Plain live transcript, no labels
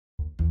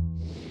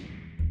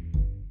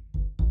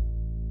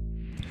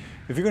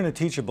If you're going to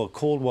teach about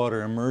cold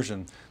water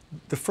immersion,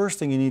 the first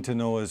thing you need to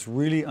know is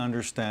really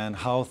understand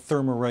how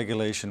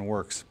thermoregulation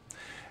works.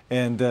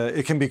 And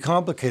it can be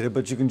complicated,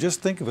 but you can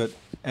just think of it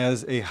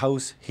as a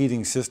house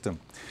heating system.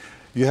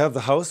 You have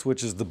the house,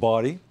 which is the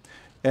body,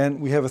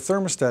 and we have a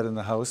thermostat in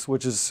the house,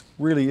 which is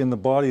really in the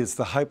body. It's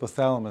the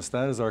hypothalamus.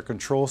 That is our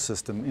control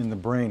system in the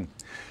brain.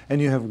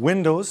 And you have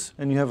windows,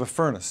 and you have a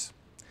furnace.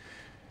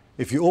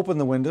 If you open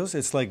the windows,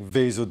 it's like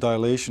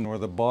vasodilation, or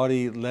the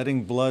body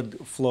letting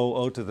blood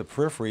flow out to the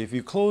periphery. If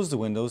you close the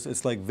windows,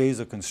 it's like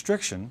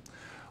vasoconstriction,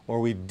 or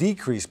we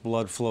decrease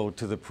blood flow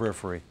to the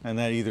periphery, and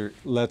that either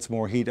lets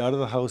more heat out of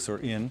the house or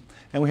in.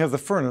 And we have the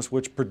furnace,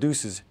 which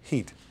produces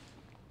heat.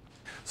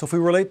 So if we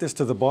relate this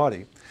to the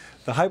body,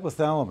 the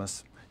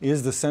hypothalamus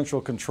is the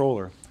central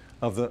controller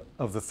of the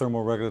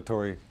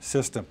thermoregulatory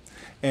system.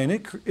 And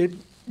it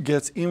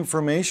gets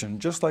information,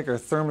 just like our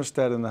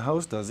thermostat in the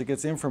house does. It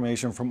gets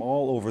information from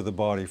all over the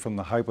body, from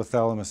the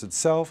hypothalamus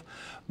itself,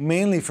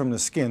 mainly from the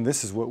skin.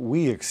 This is what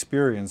we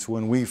experience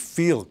when we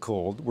feel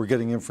cold. We're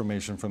getting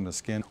information from the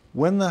skin.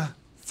 When the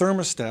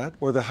thermostat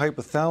or the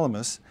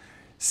hypothalamus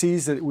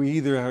sees that we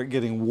either are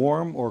getting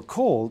warm or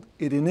cold,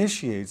 it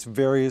initiates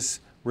various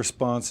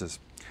responses.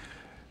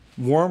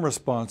 Warm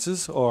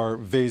responses are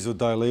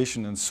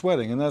vasodilation and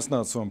sweating, and that's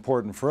not so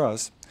important for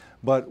us.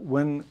 But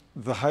when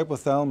the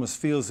hypothalamus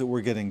feels that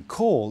we're getting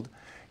cold,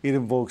 it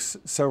invokes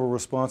several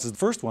responses. The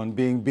first one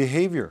being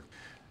behavior.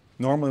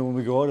 Normally when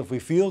we go out, if we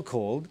feel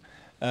cold,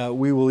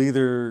 we will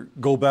either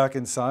go back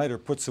inside or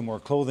put some more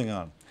clothing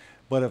on.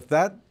 But if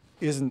that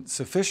isn't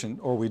sufficient,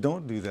 or we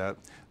don't do that,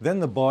 then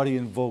the body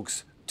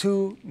invokes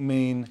two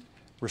main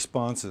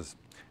responses.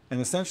 And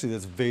essentially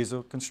that's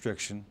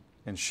vasoconstriction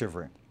and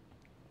shivering.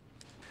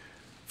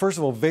 First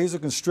of all,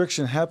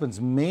 vasoconstriction happens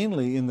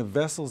mainly in the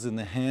vessels in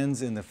the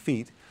hands and the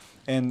feet.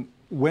 And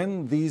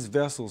when these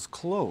vessels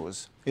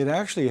close, it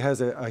actually has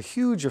a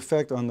huge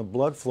effect on the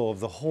blood flow of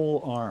the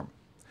whole arm.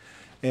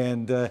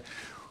 And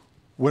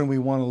when we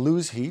want to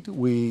lose heat,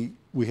 we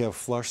have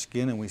flush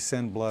skin and we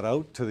send blood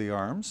out to the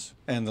arms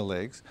and the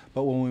legs.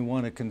 But when we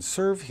want to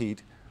conserve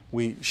heat,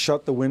 we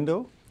shut the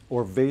window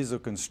or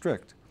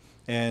vasoconstrict.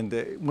 And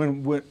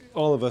when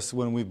all of us,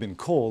 when we've been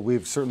cold,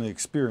 we've certainly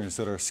experienced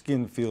that our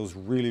skin feels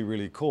really,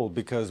 really cold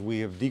because we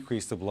have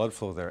decreased the blood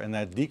flow there. And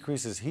that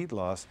decreases heat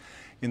loss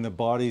in the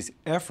body's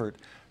effort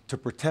to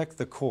protect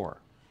the core.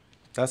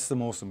 That's the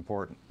most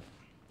important.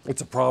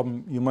 It's a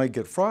problem. You might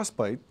get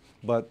frostbite,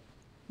 but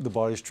the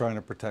body's trying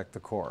to protect the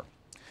core.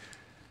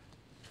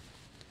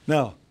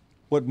 Now,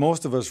 what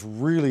most of us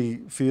really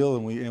feel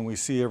and we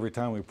see every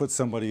time we put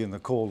somebody in the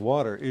cold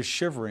water is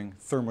shivering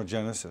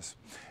thermogenesis.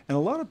 And a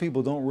lot of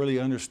people don't really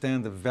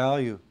understand the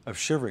value of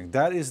shivering.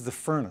 That is the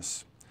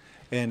furnace.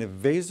 And if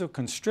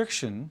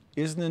vasoconstriction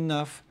isn't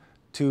enough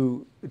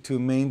to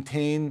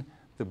maintain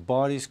the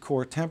body's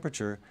core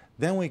temperature,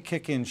 then we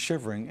kick in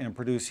shivering and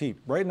produce heat.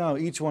 Right now,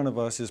 each one of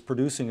us is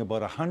producing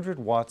about 100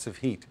 watts of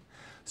heat.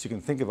 So you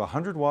can think of a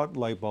 100-watt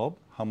light bulb,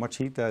 how much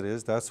heat that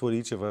is. That's what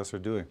each of us are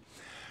doing.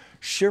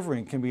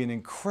 Shivering can be an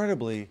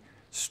incredibly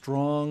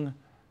strong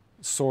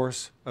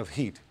source of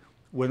heat.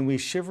 When we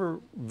shiver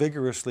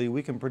vigorously,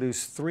 we can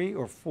produce 3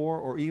 or 4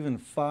 or even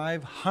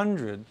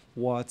 500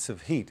 watts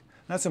of heat.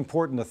 That's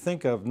important to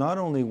think of not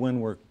only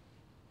when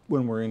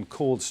we're in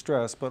cold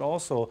stress, but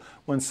also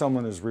when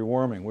someone is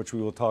rewarming, which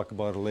we will talk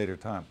about at a later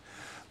time.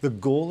 The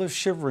goal of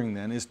shivering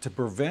then is to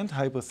prevent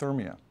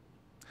hypothermia.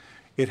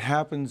 It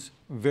happens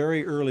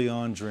very early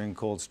on during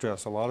cold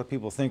stress. A lot of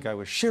people think I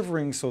was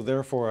shivering, so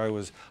therefore I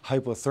was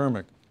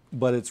hypothermic,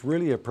 but it's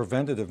really a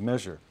preventative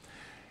measure.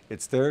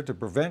 It's there to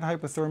prevent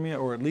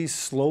hypothermia or at least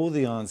slow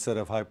the onset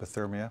of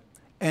hypothermia,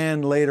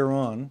 and later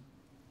on,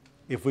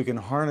 if we can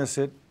harness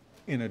it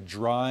in a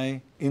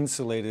dry,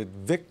 insulated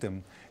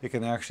victim, it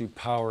can actually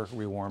power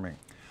rewarming.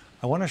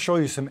 I want to show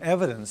you some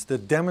evidence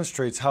that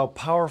demonstrates how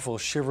powerful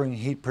shivering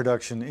heat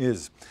production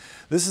is.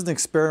 This is an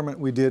experiment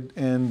we did,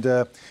 and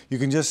you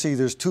can just see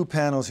there's two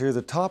panels here.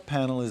 The top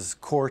panel is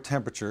core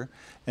temperature,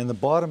 and the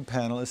bottom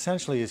panel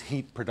essentially is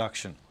heat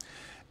production.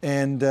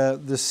 And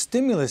the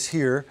stimulus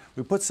here,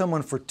 we put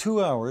someone for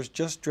 2 hours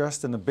just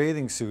dressed in a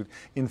bathing suit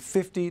in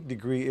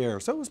 50-degree air.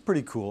 So it was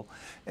pretty cool.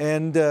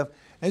 And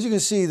as you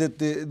can see, that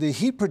the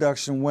heat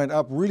production went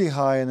up really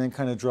high and then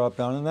kind of dropped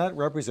down, and that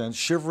represents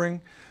shivering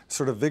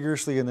sort of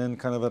vigorously and then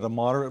kind of at a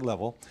moderate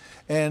level.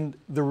 And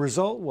the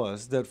result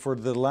was that for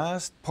the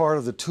last part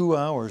of the 2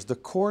 hours, the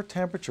core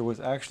temperature was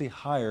actually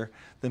higher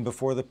than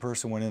before the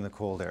person went in the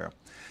cold air.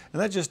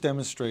 And that just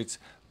demonstrates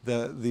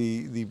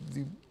the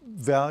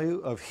value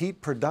of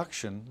heat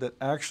production that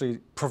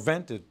actually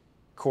prevented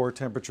core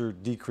temperature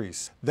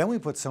decrease. Then we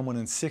put someone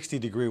in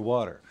 60-degree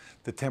water.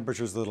 The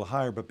temperature is a little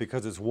higher, but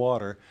because it's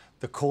water,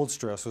 the cold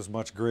stress was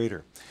much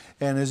greater.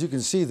 And as you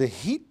can see, the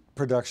heat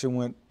production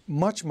went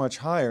much, much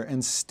higher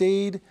and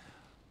stayed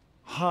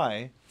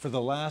high for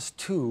the last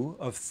 2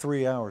 of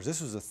 3 hours.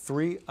 This was a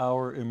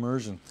 3-hour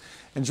immersion.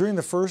 And during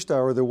the first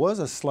hour, there was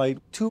a slight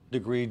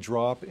 2-degree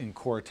drop in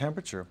core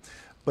temperature.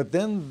 But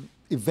then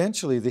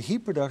eventually the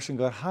heat production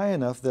got high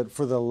enough that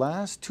for the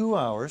last 2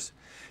 hours,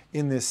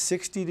 In this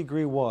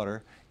 60-degree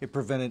water, it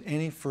prevented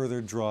any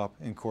further drop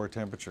in core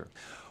temperature.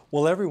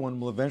 Well, everyone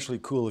will eventually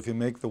cool if you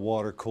make the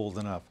water cold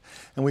enough.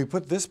 And we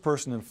put this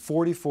person in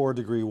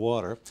 44-degree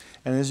water,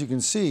 and as you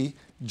can see,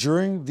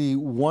 during the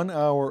 1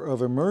 hour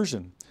of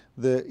immersion,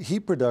 the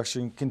heat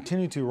production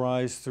continued to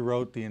rise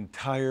throughout the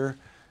entire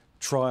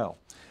trial.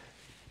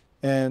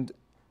 And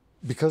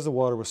because the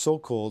water was so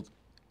cold,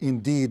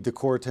 indeed the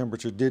core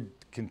temperature did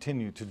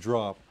continue to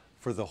drop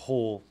for the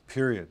whole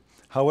period.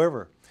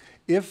 However,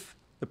 if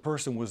the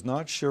person was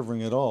not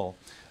shivering at all,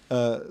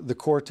 the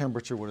core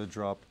temperature would have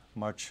dropped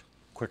much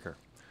quicker.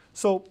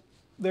 So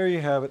there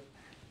you have it.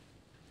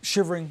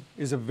 Shivering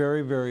is a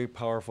very, very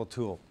powerful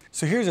tool.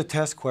 So here's a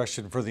test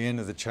question for the end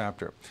of the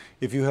chapter.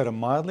 If you had a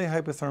mildly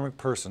hypothermic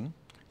person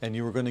and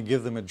you were going to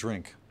give them a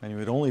drink, and you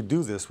would only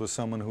do this with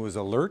someone who is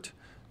alert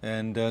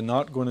and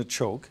not going to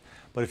choke,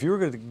 but if you were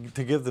going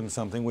to give them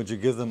something, would you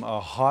give them a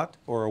hot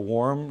or a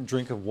warm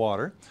drink of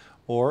water,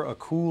 or a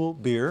cool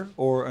beer,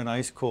 or an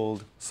ice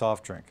cold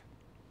soft drink?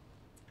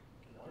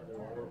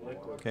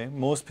 Okay,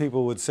 most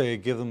people would say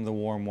give them the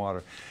warm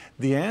water.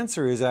 The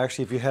answer is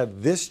actually, if you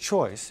had this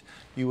choice,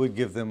 you would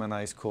give them an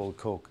ice cold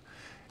Coke.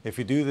 If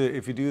you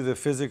do the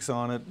physics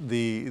on it,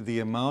 the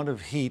amount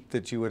of heat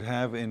that you would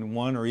have in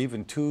 1 or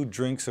even 2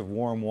 drinks of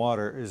warm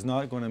water is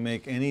not going to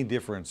make any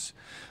difference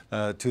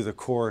to the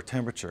core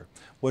temperature.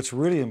 What's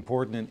really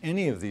important in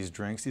any of these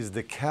drinks is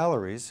the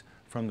calories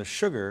from the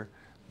sugar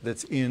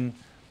that's in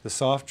the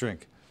soft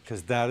drink,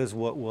 because that is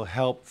what will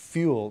help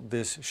fuel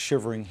this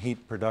shivering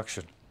heat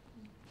production.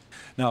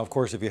 Now, of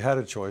course, if you had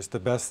a choice, the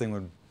best thing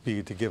would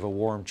be to give a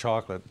warm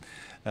chocolate,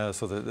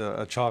 so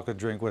that a chocolate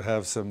drink would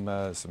have some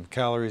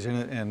calories in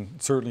it, and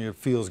certainly it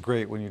feels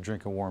great when you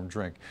drink a warm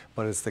drink.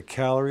 But it's the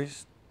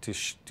calories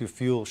to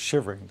fuel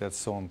shivering that's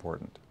so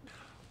important.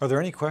 Are there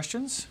any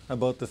questions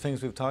about the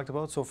things we've talked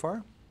about so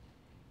far?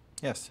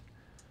 Yes.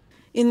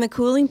 In the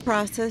cooling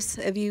process,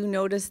 have you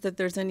noticed that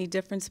there's any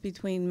difference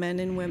between men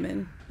and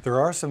women? There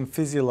are some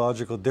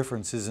physiological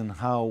differences in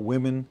how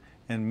women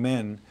and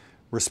men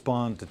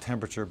respond to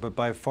temperature, but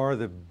by far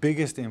the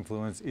biggest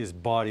influence is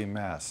body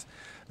mass.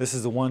 This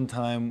is the one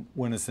time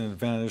when it's an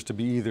advantage to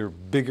be either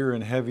bigger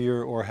and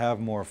heavier or have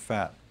more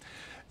fat.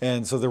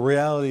 And so the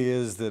reality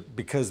is that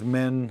because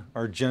men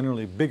are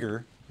generally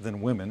bigger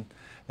than women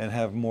and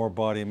have more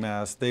body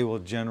mass, they will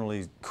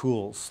generally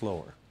cool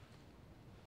slower.